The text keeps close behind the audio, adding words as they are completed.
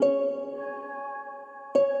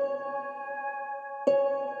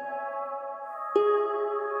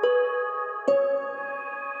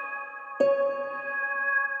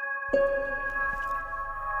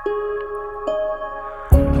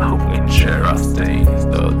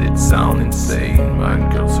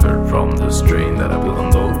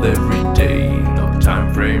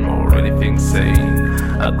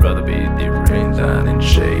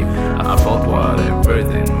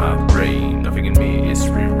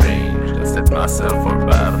myself for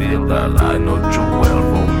battlefield. I know too well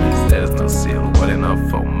for me there's no seal well enough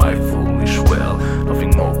for my foolish well.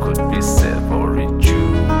 Nothing more could be said for it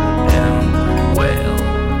you and well.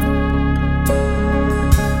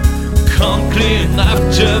 Come clean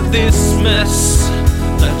after this mess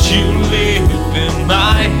that you leave in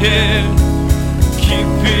my head. Keep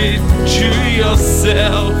it to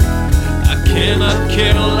yourself. I cannot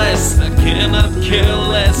care less, I cannot care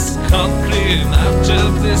less. Come clean after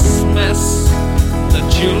this mess that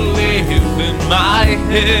you leave in my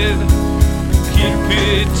head. Keep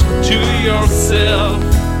it to yourself.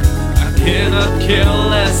 I cannot care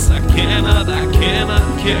less, I cannot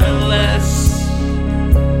care less.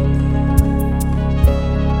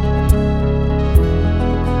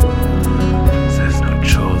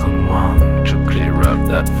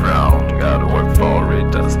 That frown, gotta work for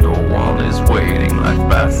it as no one is waiting. Life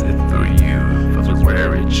passes through you, but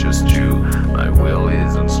where it's just you. My will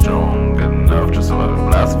isn't strong enough to survive a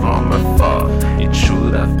blast from afar. It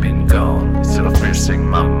should have been gone instead of piercing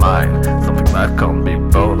my mind. Something that can't be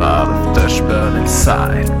pulled out of touch but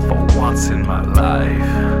inside. For once in my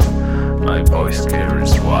life, my voice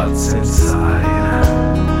carries what's inside.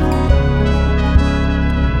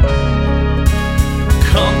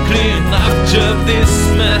 Come clean after this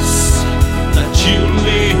mess that you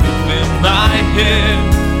leave in my head.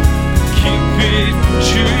 Keep it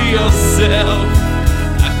to yourself.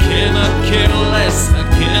 I cannot care less, I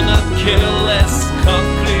cannot care less. Come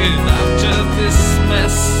clean after this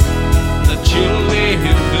mess that you leave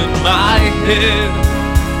in my head.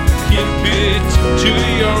 Keep it to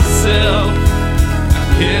yourself. I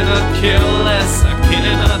cannot care less, I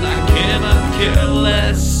cannot care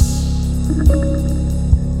less.